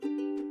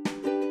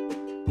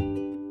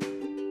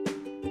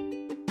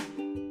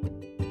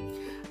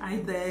Hi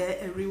there,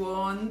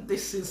 everyone.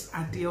 This is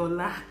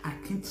Adeola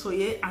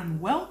Akintoye, and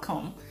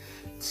welcome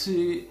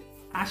to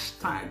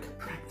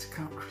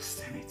 #Practical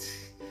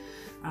Christianity.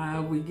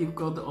 We give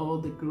God all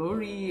the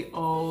glory,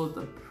 all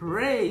the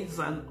praise,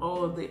 and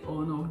all the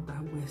honor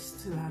that we're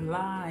still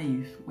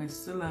alive. We're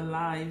still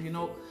alive.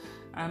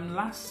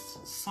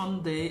 Last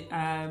Sunday,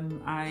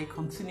 I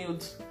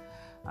continued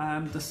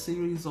the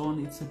series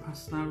on It's a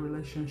Personal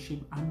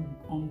Relationship, and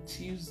on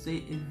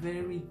Tuesday, a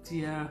very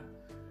dear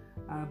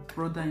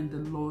brother in the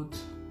Lord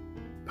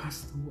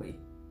passed away,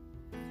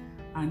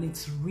 and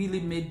it's really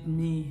made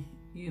me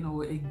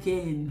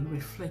again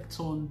reflect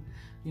on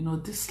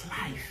this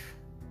life.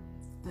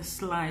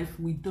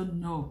 We don't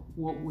know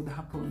what would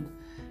happen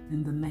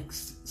in the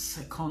next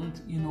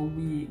second.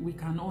 We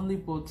can only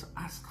but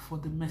ask for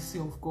the mercy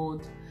of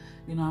God.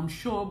 I'm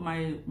sure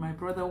my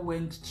brother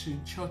went to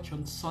church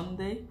on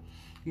Sunday,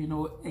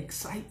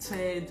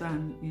 excited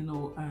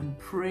and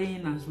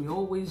praying as we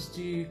always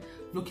do,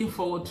 looking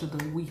forward to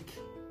the week.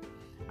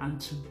 And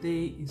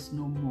today is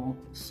no more.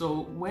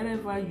 So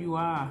wherever you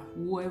are,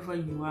 whoever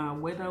you are,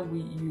 whether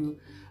you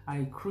are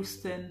a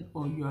Christian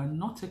or you are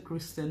not a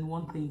Christian,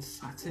 one thing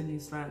certain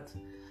is that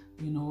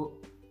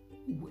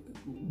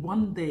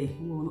one day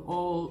we will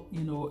all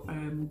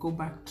go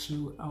back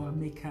to our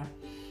Maker.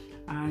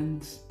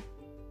 And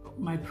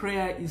my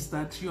prayer is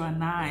that you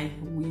and I,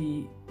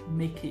 we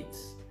make it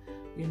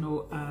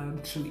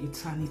to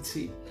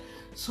eternity.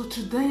 So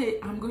today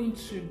I'm going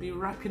to be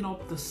wrapping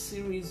up the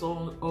series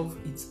of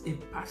It's a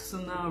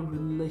Personal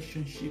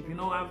Relationship.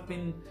 I've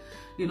been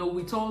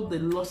with all the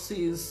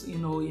losses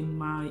in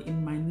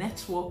my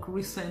network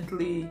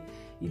recently,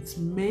 it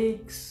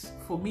makes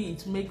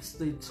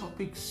the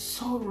topic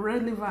so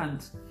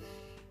relevant,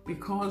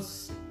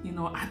 because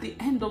at the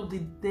end of the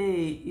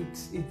day,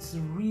 it's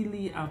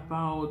really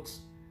about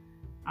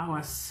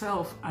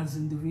ourselves as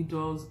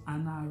individuals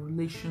and our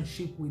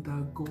relationship with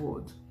our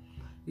God.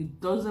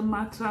 It doesn't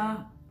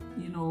matter,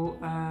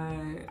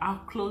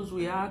 how close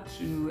we are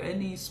to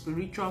any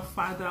spiritual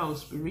father or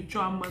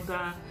spiritual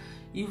mother.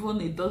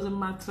 Even it doesn't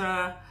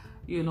matter,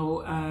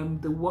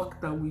 the work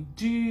that we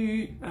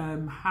do,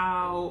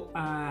 how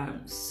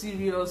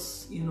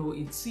serious,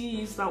 it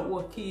is, that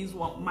work is.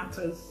 What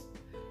matters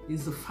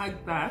is the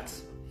fact that,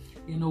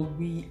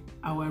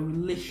 our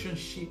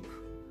relationship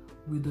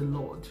with the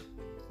Lord.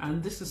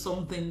 And this is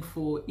something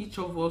for each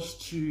of us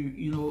to,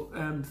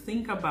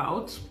 think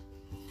about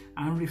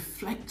and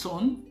reflect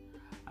on,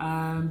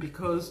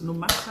 because no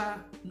matter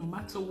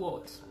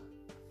what,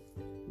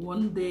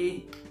 one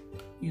day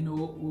we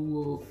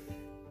will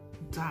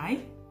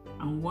die,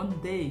 and one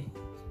day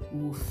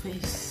we will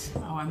face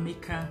our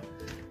Maker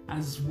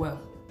as well.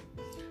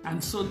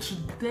 And so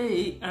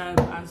today,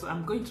 as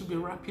I'm going to be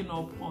wrapping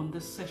up on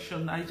this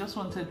session, I just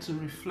wanted to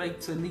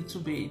reflect a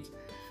little bit.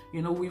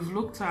 We've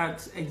looked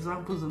at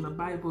examples in the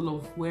Bible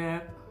of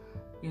where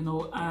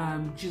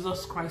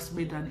Jesus Christ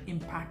made an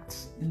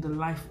impact in the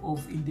life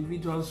of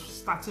individuals,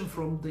 starting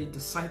from the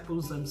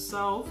disciples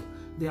themselves,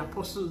 the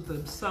apostles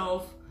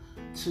themselves,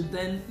 to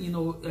then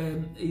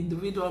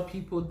individual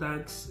people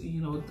that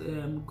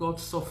God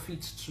saw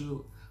fit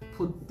to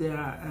put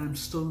their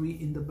story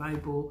in the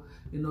Bible.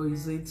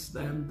 Is it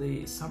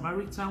the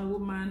Samaritan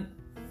woman?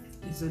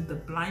 Is it the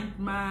blind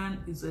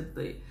man? Is it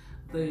the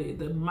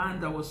man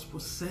that was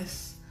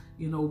possessed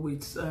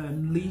with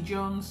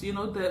legions?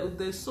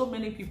 There's so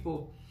many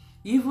people,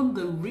 even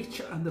the rich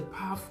and the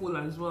powerful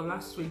as well.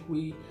 Last week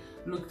we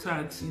looked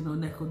at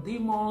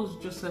Nicodemus,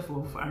 Joseph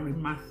of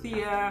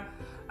Arimathea,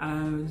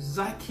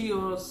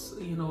 Zacchaeus,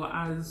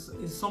 as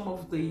some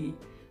of the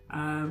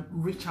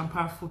rich and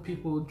powerful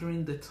people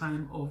during the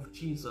time of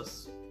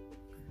Jesus.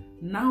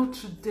 Now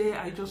today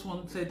I just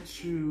wanted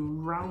to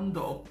round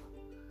up,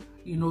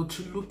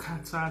 to look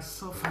at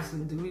ourselves as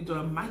an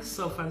individual,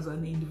 myself as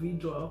an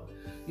individual,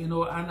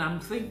 and I'm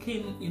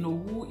thinking,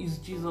 who is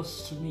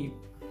Jesus to me?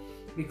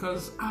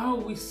 Because how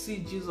we see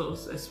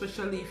Jesus,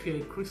 especially if you're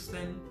a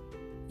Christian,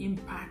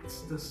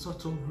 impacts the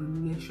sort of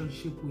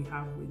relationship we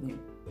have with him.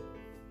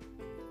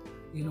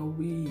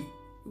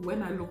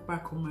 When I look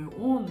back on my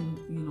own,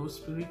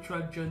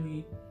 spiritual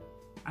journey,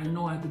 I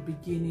know at the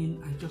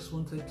beginning, I just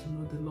wanted to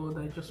know the Lord.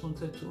 I just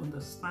wanted to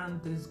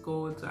understand this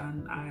God,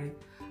 and I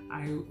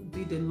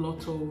did a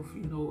lot of,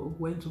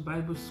 went to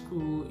Bible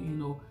school,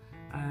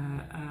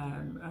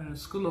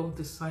 School of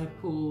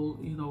Disciple,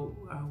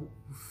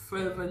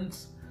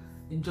 fervent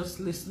in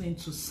just listening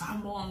to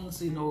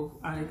sermons.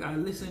 I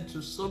listened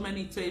to so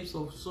many tapes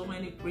of so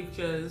many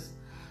preachers,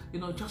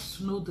 just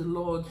to know the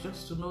Lord,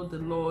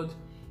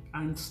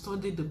 and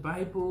study the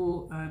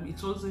Bible.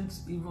 It wasn't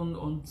even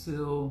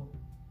until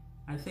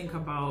I think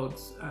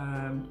about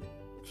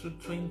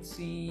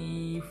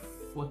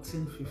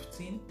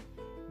 2014-15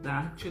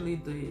 that actually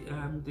the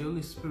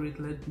Holy Spirit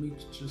led me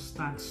to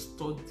start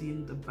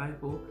studying the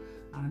Bible.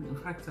 And in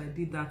fact, I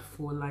did that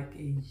for like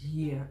a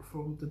year,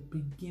 from the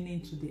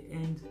beginning to the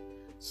end,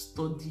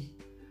 study.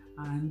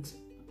 And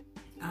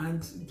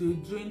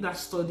during that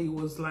study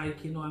was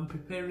like, I'm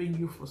preparing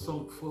you for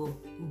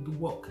the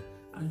work,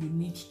 and you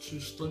need to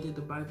study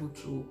the Bible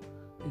to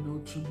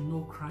to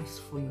know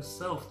Christ for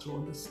yourself, to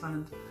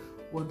understand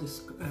what the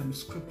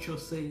scripture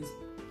says.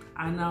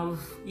 And I've,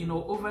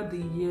 over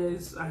the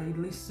years, I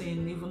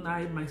listen, even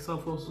I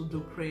myself also do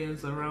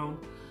prayers around,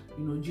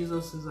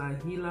 Jesus is our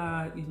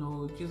healer,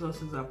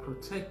 Jesus is our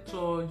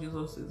protector,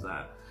 Jesus is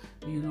our,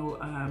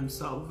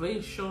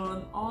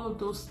 salvation. All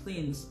those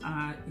things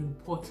are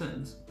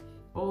important.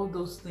 All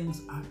those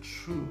things are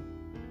true.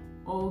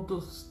 All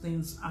those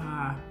things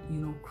are,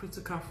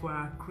 critical for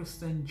our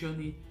Christian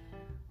journey.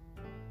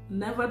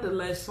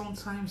 Nevertheless,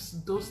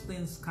 sometimes those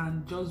things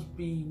can just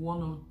be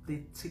one of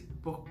the tick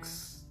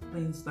box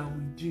things that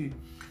we do.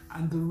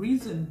 And the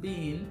reason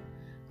being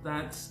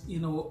that,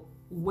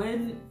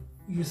 when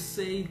you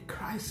say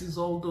Christ is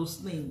all those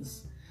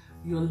things,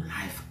 your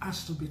life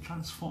has to be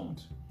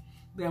transformed.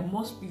 There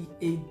must be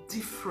a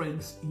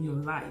difference in your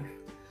life,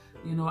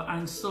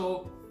 and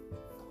so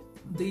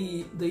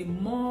the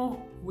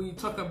more we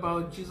talk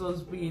about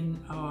Jesus being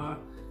our,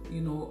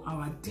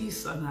 our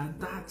this and our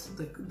that,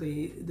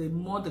 the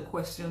more the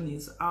question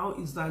is, how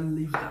is that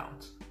lived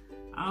out?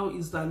 How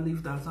is that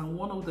lived out? And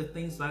one of the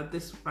things that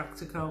this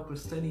Practical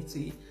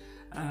Christianity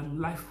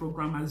life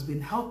program has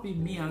been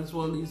helping me as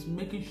well is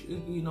making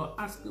sure,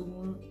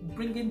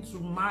 bringing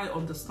to my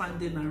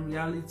understanding and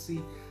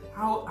reality,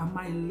 how am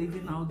I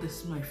living out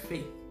this my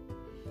faith?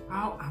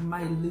 How am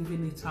I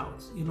living it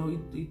out?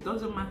 It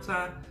doesn't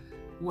matter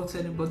what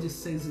anybody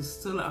says, it's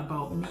still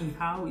about me.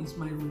 How is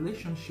my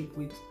relationship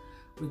with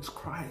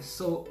Christ?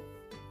 So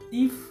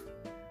if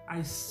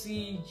I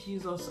see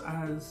Jesus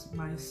as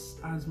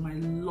my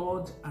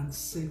Lord and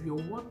Savior,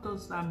 what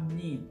does that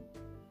mean?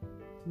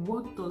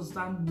 What does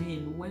that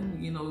mean when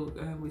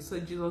we say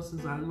Jesus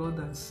is our Lord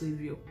and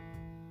Savior?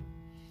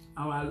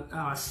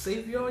 Our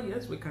Savior,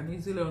 yes, we can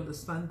easily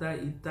understand that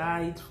He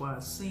died for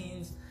our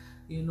sins,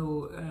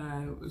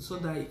 so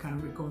that He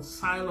can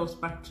reconcile us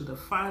back to the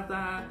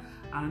Father,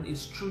 and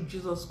it's through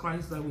Jesus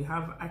Christ that we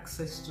have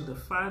access to the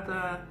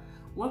Father.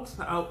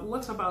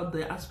 What about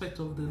the aspect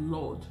of the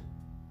Lord?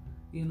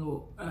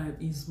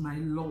 Is my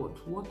Lord.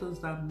 What does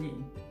that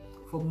mean?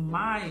 For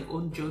my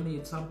own journey,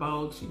 it's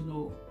about,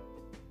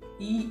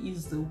 He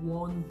is the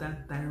one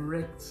that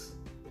directs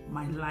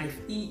my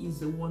life. He is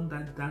the one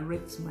that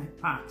directs my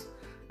path.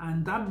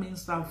 And that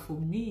means that for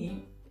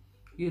me,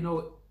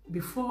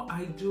 before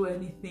I do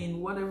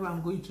anything, whatever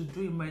I'm going to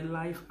do in my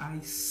life, I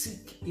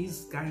seek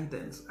His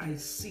guidance. I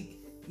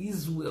seek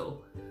His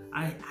will.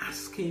 I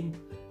ask Him,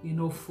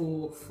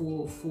 for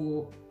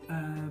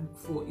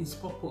His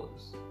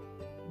purpose.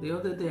 The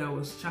other day I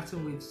was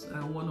chatting with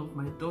one of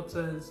my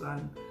daughters,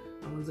 and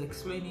I was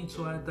explaining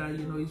to her that,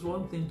 it's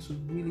one thing to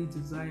really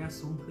desire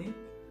something.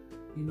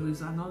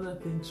 It's another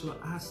thing to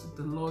ask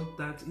the Lord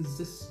that, is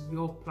this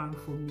your plan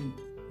for me?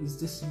 Is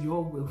this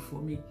your will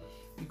for me?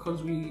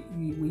 Because we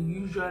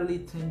usually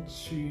tend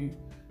to,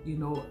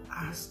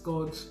 ask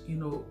God,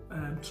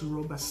 to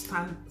rubber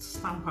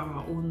stamp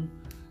our own,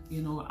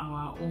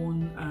 our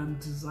own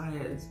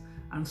desires.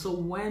 And so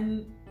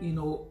when,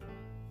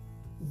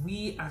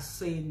 we are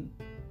saying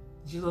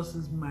Jesus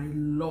is my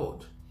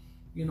Lord,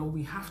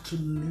 we have to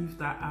live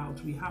that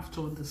out. We have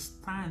to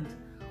understand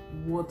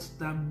what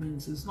that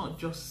means. It's not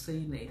just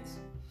saying it.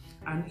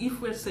 And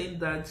if we're saying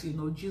that,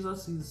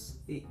 Jesus is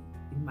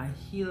my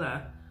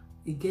healer,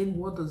 again,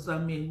 what does that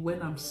mean?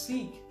 When I'm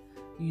sick,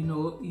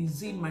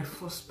 is He my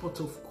first port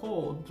of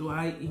call? Do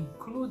I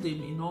include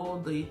Him in all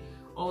the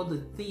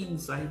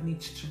things I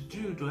need to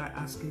do? Do I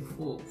ask Him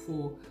for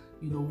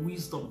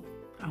wisdom?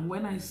 And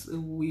when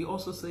we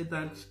also say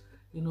that,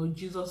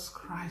 Jesus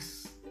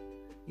Christ,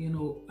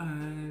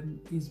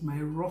 is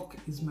my rock,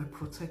 is my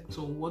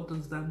protector. What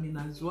does that mean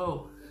as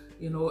well?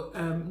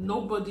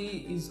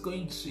 Nobody is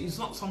going to, it's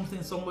not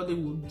something somebody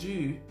will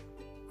do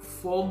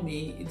for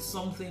me. It's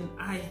something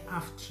I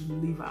have to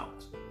live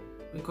out,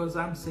 because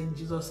I'm saying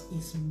Jesus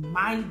is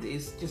my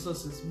this,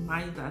 Jesus is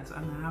my that,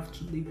 and I have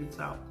to live it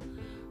out.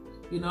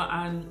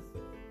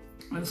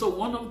 And so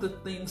one of the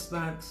things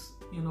that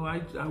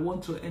I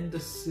want to end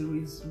this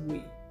series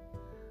with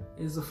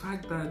is the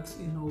fact that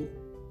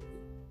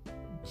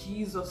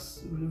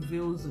Jesus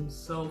reveals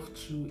Himself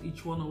to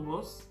each one of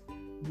us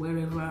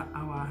wherever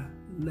our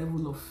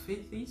level of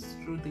faith is,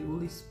 through the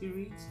Holy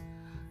Spirit.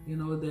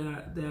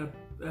 There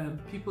are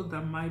people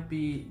that might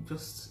be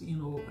just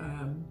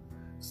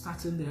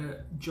starting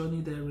their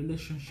journey, their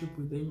relationship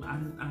with Him,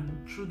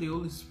 and through the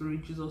Holy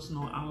Spirit, Jesus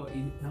knows how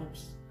it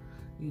helps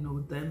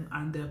them.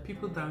 And there are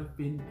people that have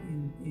been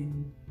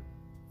in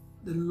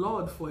the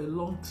Lord for a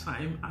long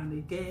time, and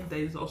again there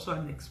is also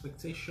an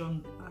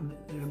expectation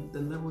and the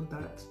level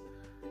that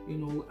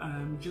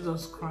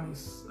Jesus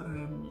Christ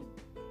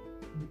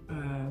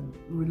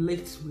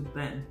relates with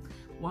them.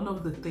 One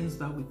of the things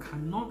that we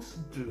cannot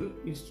do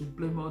is to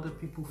blame other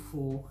people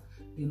for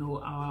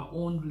our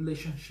own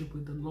relationship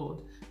with the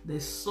Lord.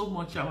 There's so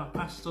much our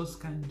pastors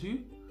can do.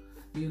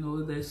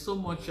 There's so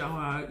much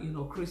our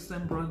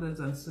Christian brothers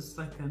and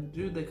sisters can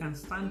do. They can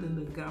stand in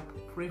the gap,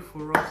 pray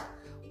for us,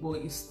 but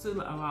it's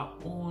still our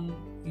own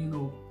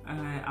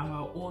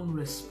our own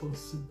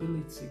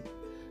responsibility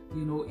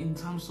in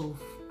terms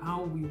of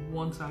how we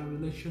want our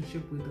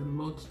relationship with the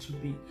Lord to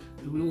be.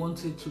 Do we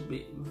want it to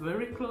be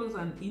very close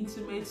and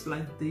intimate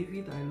like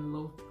David? I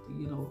love,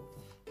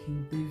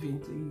 King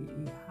David.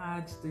 He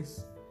had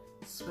this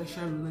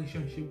special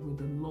relationship with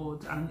the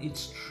Lord, and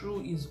it's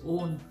through his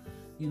own,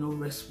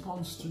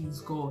 response to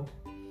his God.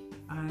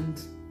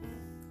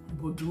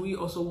 But do we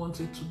also want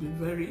it to be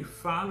very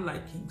far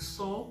like King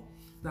Saul,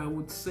 that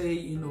would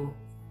say,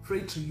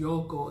 pray to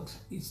your God?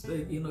 It's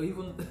the,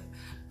 even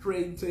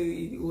pray to,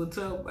 he will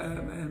tell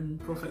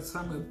Prophet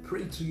Samuel,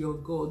 pray to your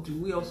God. Do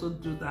we also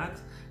do that?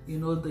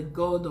 The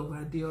God of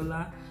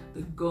Adiola,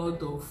 the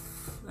God of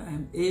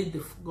A,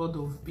 the God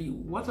of B.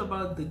 What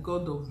about the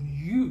God of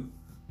you?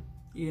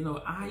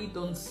 I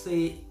don't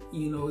say,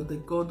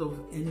 the God of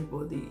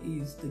anybody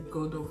is the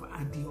God of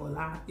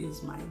Adiola,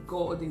 is my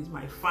God, is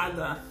my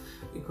Father,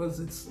 because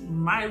it's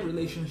my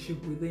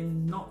relationship with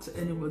him, not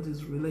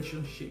anybody's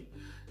relationship.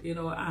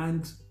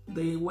 And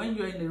when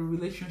you're in a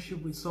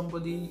relationship with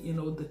somebody,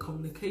 the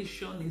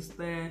communication is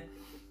there.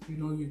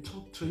 You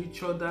talk to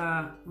each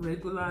other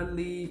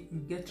regularly, you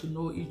get to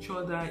know each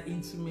other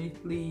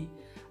intimately,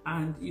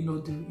 and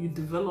you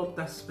develop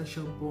that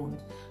special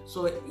bond.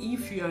 So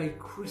if you are a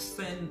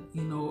Christian,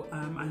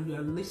 and you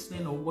are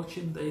listening or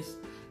watching this,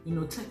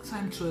 take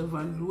time to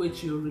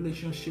evaluate your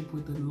relationship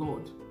with the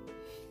Lord.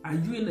 Are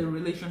you in a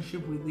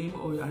relationship with him,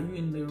 or are you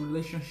in a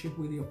relationship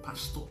with your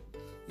pastor?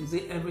 Is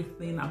it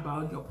everything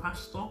about your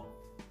pastor,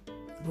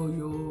 or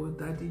your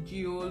daddy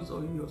Geos,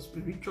 or your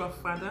spiritual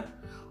father,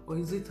 or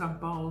is it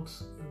about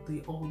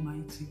the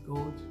Almighty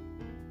God?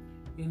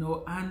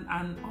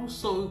 And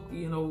also,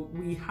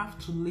 we have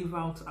to live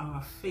out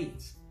our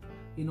faith.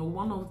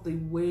 One of the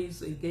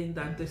ways, again,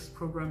 that this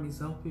program is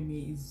helping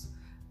me is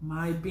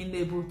my being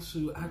able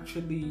to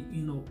actually,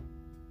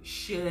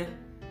 share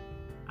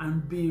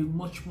and be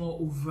much more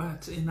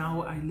overt in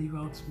how I live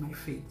out my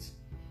faith.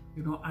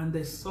 And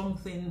there's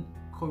something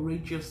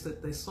courageous,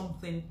 that there's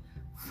something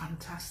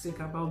fantastic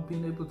about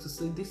being able to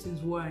say, this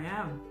is who I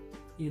am.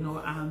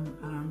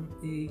 I'm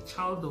a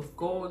child of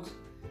God.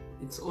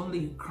 It's only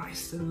in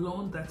Christ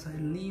alone that I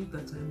live,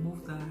 that I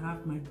move, that I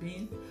have my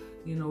being.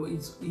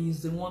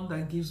 He's the one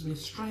that gives me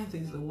strength.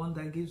 He's the one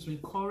that gives me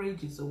courage.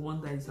 He's the one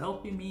that is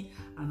helping me.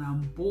 And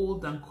I'm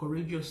bold and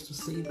courageous to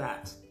say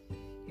that.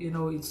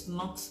 It's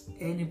not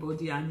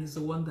anybody, and he's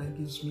the one that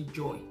gives me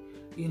joy.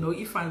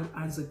 If I,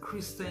 as a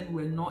Christian,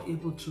 we're not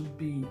able to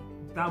be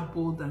that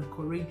bold and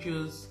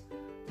courageous,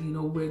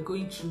 we're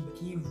going to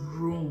give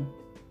room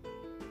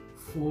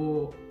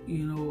for,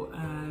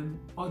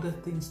 other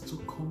things to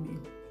come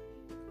in.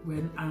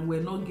 And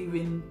we're not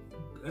giving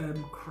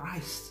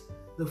Christ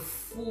the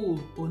full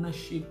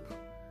ownership,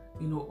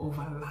 of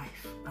our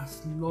life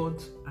as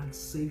Lord and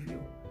Savior.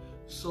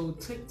 So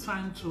take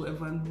time to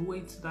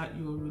evaluate that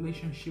your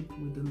relationship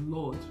with the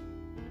Lord,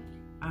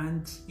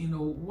 and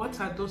what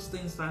are those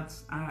things that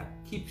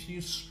keeps you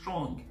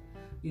strong.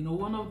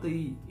 One of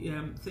the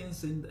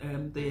things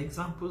in the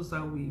examples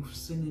that we've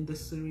seen in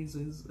this series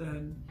is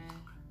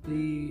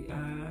the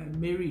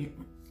Mary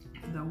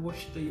that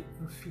washed the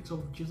feet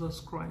of Jesus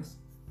Christ.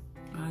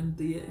 And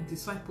the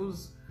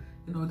disciples,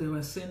 they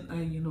were saying,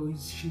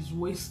 she's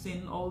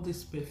wasting all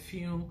this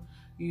perfume,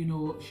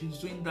 she's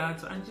doing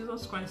that. And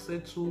Jesus Christ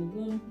said, to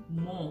whom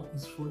more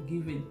is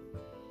forgiven.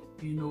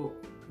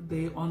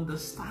 They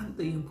understand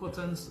the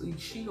importance.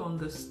 She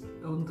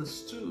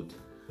understood,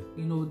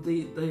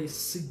 the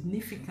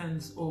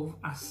significance of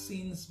our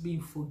sins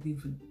being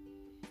forgiven.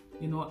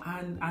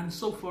 And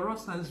so for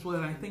us as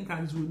well, I think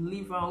as we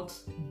live out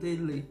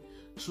daily,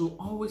 to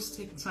always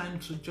take time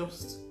to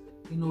just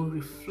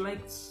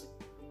reflect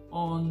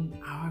on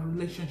our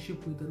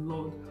relationship with the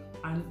Lord.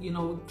 And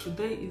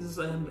today is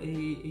a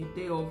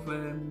day of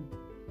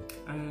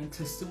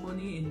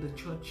testimony in the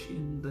church,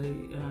 in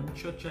the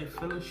church I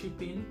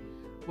fellowship in.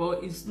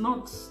 But it's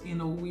not,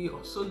 we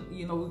also,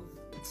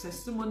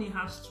 testimony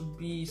has to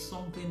be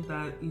something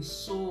that is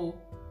so,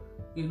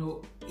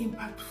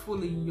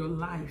 impactful in your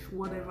life,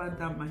 whatever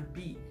that might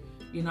be.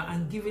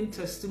 And giving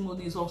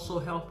testimonies also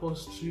help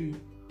us to,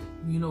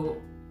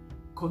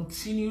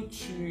 continue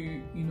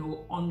to,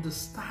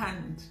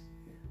 understand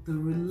the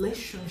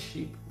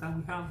relationship that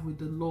we have with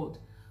the Lord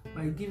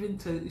by giving.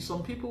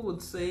 Some people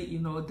would say,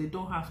 they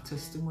don't have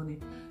testimony.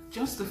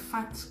 Just the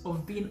fact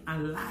of being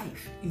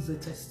alive is a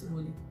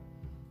testimony.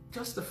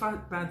 Just the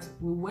fact that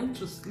we went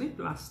to sleep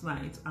last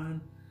night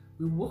and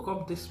we woke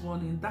up this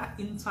morning, that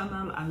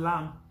internal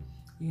alarm,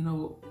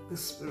 the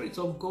Spirit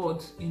of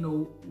God,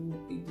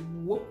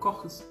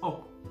 woke us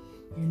up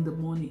in the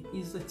morning,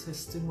 is a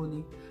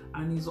testimony.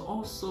 And is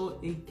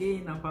also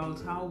again about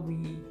how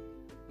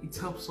it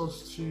helps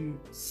us to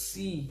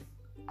see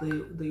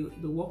the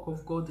work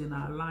of God in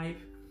our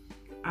life.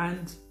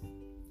 And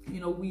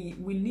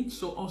we need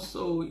to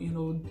also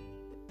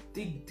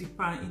dig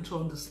deeper into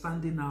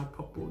understanding our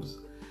purpose.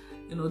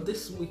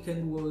 This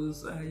weekend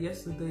was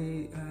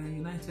yesterday,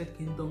 United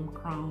Kingdom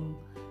crowned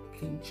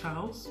King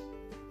Charles,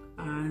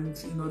 and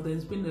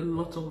there's been a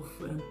lot of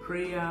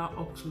prayer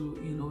up to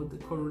the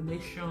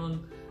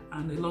coronation,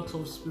 and a lot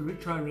of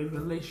spiritual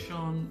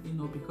revelation,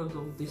 because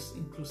of this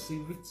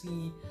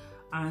inclusivity.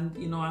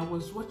 And I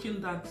was watching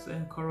that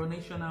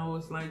coronation. I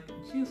was like,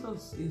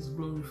 Jesus is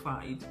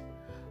glorified,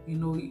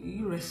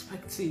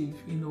 irrespective.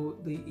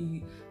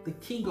 The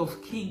King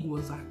of Kings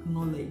was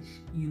acknowledged,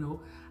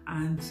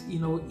 and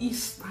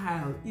his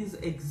style, his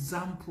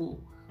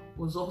example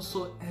was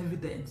also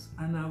evident.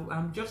 And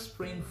I'm just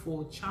praying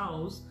for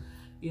Charles,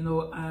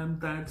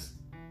 that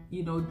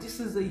this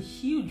is a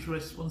huge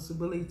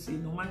responsibility,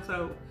 no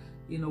matter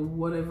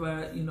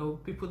whatever,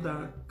 people that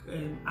are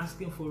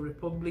asking for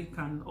republic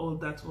and all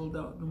that,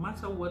 no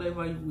matter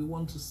whatever we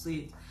want to say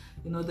it,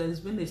 there's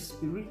been a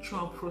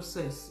spiritual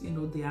process,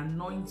 the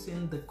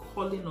anointing, the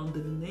calling on the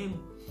name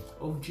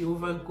of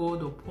Jehovah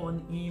God upon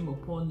him,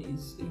 upon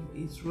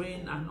his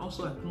reign, and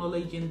also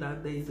acknowledging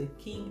that there is a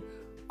King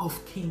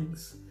of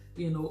Kings,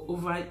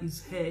 over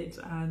his head.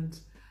 And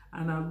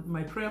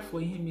my prayer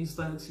for him is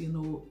that,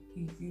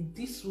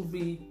 this will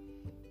be,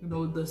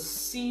 the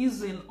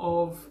season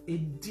of a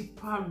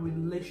deeper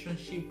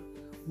relationship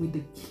with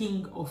the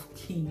King of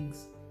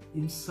Kings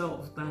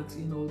himself, that,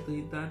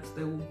 that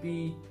there will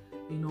be,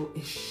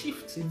 a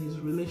shift in his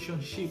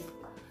relationship,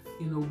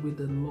 with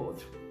the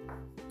Lord.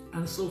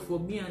 And so for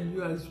me and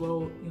you as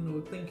well,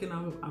 thinking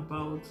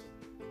about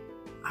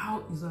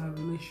how is our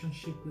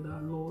relationship with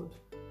our Lord,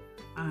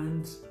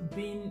 and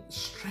being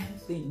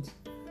strengthened,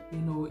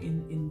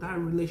 in that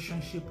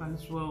relationship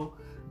as well.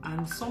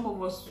 And some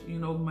of us,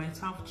 might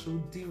have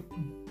to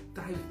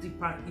dive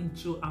deeper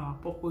into our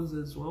purpose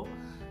as well,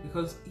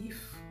 because if,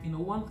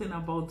 one thing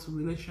about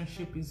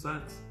relationship is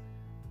that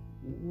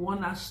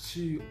one has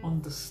to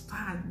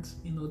understand,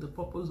 the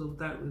purpose of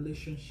that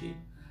relationship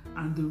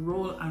and the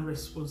role and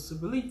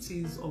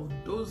responsibilities of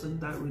those in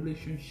that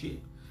relationship,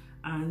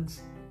 and,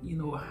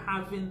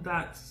 having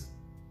that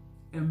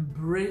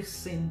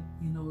embracing,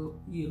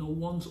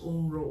 one's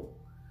own role.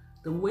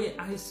 The way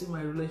I see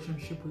my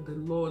relationship with the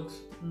Lord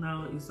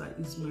now is that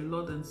He's my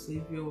Lord and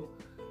Savior.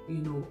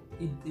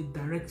 It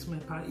directs my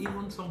path.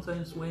 Even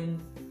sometimes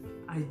when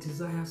I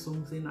desire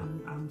something,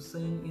 I'm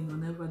saying,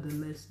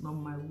 nevertheless, not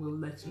my will,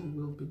 let your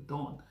will be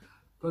done.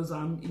 Because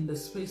I'm in the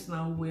space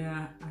now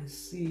where I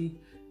see,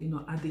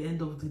 at the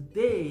end of the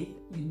day,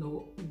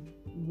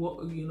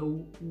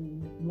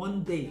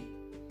 one day,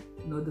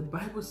 the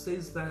Bible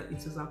says that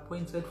it is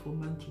appointed for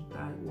man to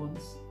die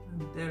once,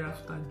 and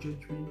thereafter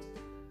judgment.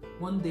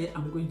 One day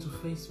I'm going to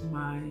face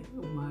my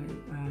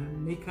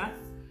Maker,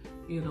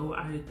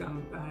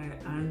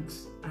 and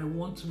I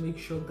want to make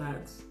sure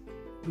that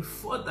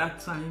before that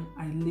time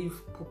I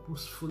live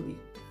purposefully.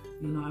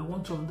 I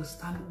want to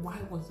understand, why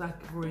was I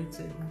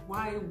created?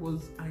 Why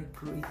was I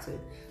created?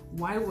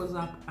 Why was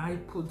I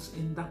put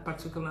in that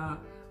particular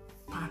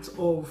part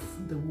of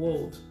the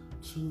world,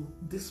 to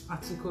this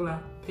particular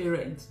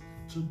parent,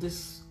 to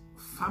this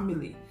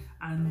family?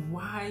 And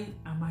why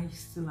am I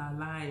still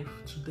alive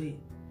today?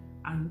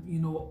 And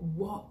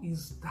what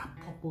is that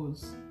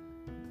purpose?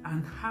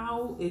 And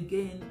how,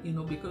 again,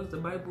 because the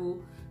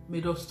Bible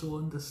made us to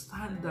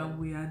understand that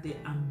we are the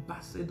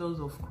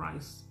ambassadors of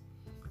Christ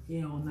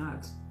here on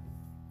earth.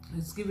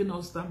 It's given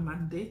us that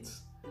mandate,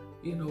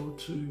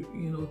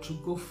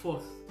 to go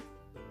forth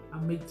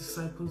and make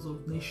disciples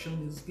of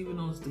nations. It's given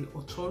us the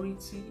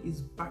authority.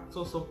 It's backed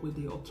us up with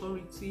the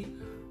authority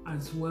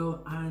as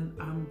well. And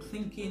I'm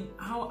thinking,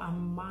 how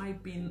am I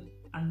being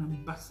an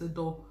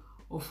ambassador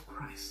of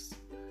Christ?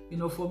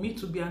 For me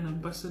to be an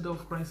ambassador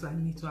of Christ, I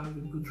need to have a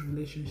good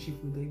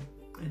relationship with Him.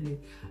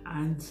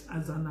 And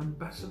as an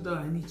ambassador,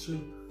 I need to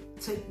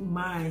take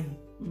my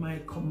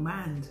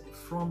command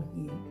from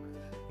Him,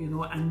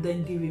 and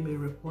then give Him a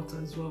report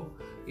as well,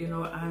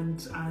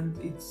 and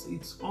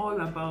it's all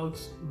about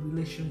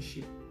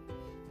relationship,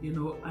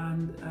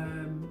 and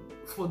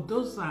for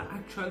those that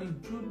actually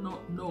do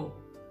not know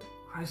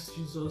Christ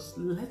Jesus,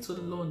 let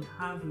alone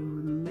have a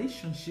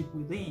relationship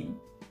with Him,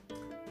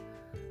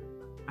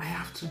 I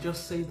have to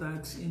just say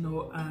that,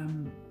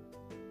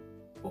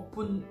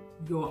 open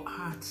your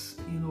heart,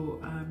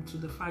 to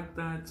the fact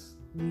that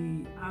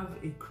we have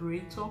a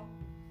creator.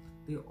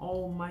 The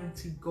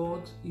Almighty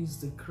God is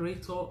the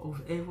creator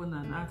of heaven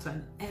and earth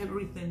and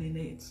everything in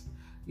it.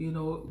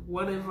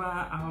 Whatever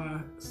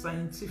our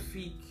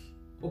scientific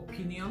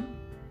opinion,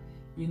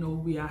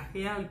 we are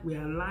here, we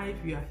are alive,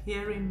 you are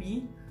hearing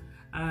me,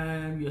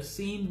 you're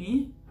seeing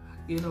me,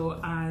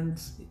 and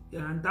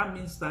that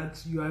means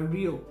that you are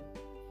real.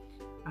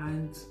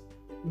 And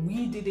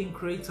we didn't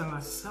create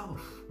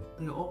ourselves.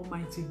 The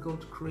Almighty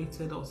God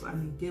created us,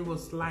 and He gave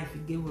us life, He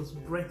gave us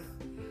breath,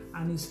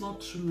 and it's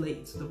not too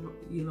late.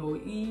 He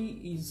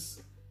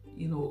is,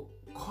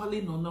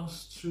 calling on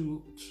us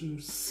to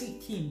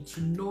seek Him,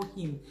 to know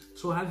Him,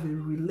 to have a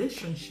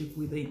relationship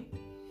with Him,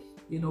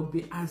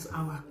 be as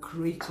our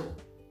creator.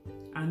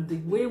 And the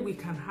way we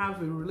can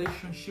have a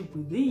relationship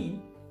with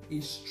Him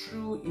is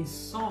through His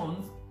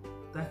Son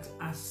that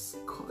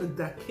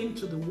came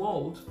to the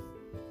world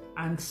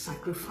and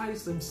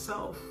sacrificed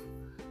Himself,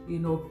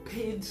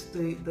 paid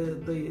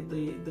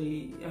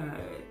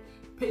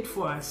paid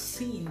for our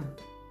sin,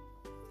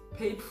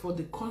 paid for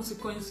the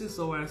consequences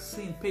of our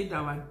sin, paid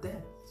our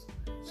debt,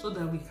 so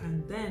that we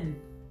can then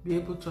be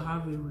able to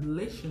have a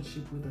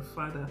relationship with the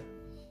Father.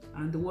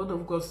 And the Word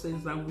of God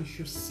says that we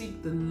should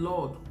seek the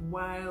Lord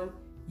while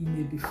He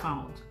may be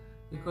found.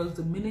 Because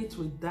the minute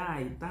we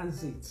die,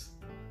 that's it.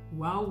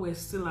 While we're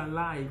still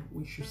alive,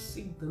 we should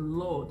seek the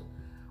Lord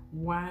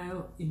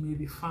while He may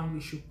be found.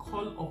 We should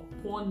call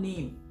upon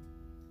Him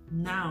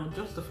now.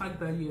 Just the fact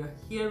that you are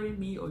hearing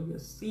me or you're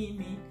seeing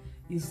me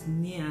is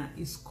near,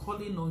 is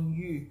calling on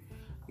you.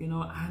 You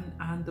know,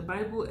 and the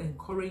Bible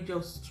encourages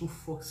us to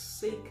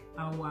forsake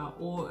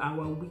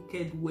our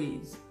wicked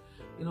ways.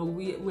 You know,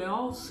 we're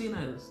all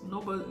sinners.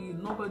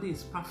 Nobody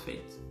is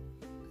perfect.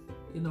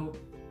 You know,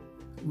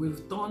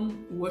 we've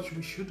done what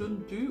we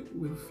shouldn't do.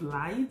 We've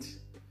lied.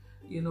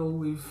 You know,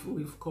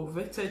 we've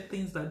coveted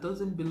things that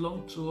doesn't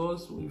belong to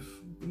us. We've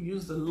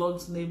used the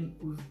Lord's name.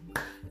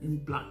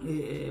 We've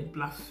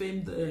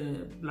blasphemed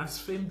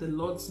the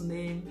Lord's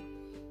name.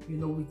 You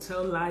know, we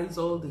tell lies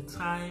all the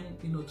time,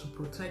 you know, to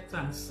protect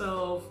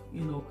ourselves.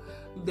 You know,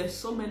 there's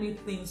so many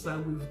things that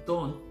we've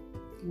done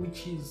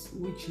which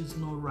is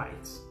not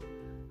right.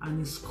 And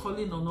He's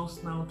calling on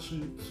us now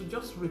to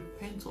just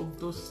repent of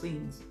those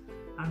things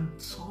and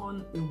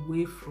turn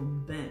away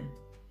from them,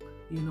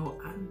 you know,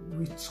 and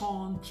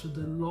return to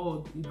the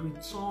Lord,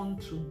 return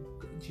to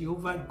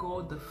Jehovah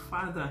God, the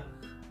Father,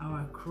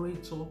 our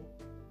Creator,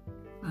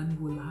 and He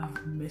will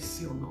have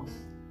mercy on us.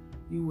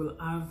 He will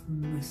have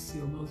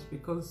mercy on us,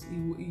 because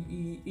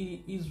He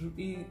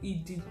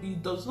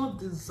does not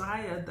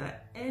desire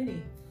that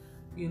any,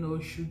 you know,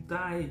 should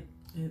die,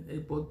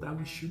 but that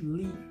we should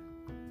live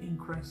in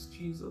Christ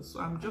Jesus. So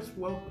I'm just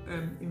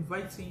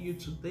inviting you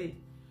today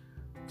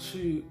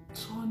to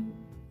turn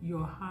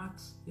your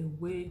heart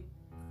away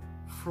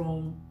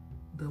from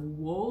the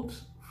world,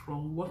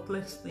 from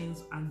worthless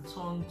things, and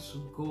turn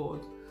to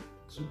God,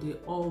 to the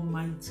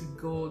Almighty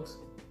God,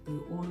 the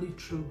only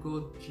true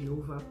God,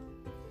 Jehovah.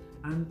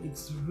 And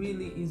it's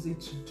really easy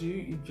to do.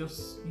 You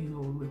just, you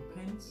know,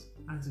 repent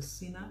as a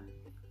sinner,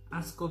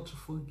 ask God to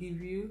forgive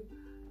you,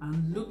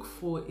 and look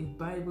for a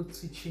Bible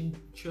teaching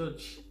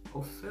church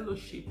or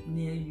fellowship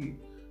near you,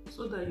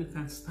 so that you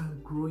can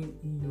start growing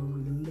in your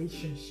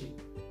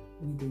relationship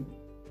with Him.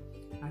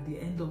 At the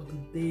end of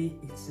the day,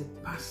 it's a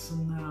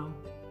personal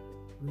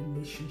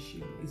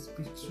relationship. It's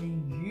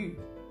between you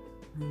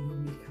and your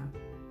Maker.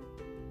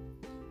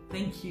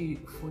 Thank you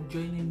for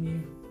joining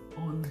me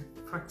on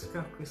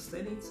Practical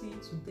Christianity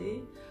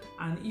today.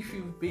 And if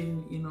you've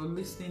been, you know,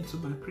 listening to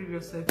my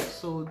previous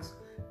episodes,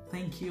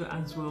 thank you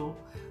as well.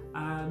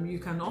 You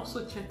can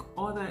also check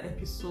other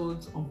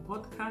episodes on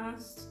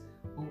podcasts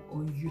or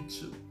on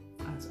YouTube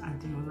at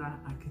Adeola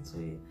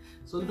Akitoye.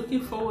 So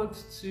looking forward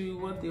to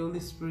what the Holy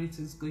Spirit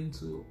is going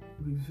to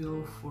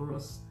reveal for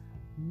us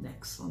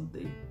next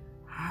Sunday.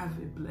 Have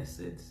a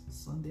blessed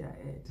Sunday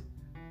ahead.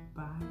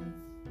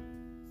 Bye.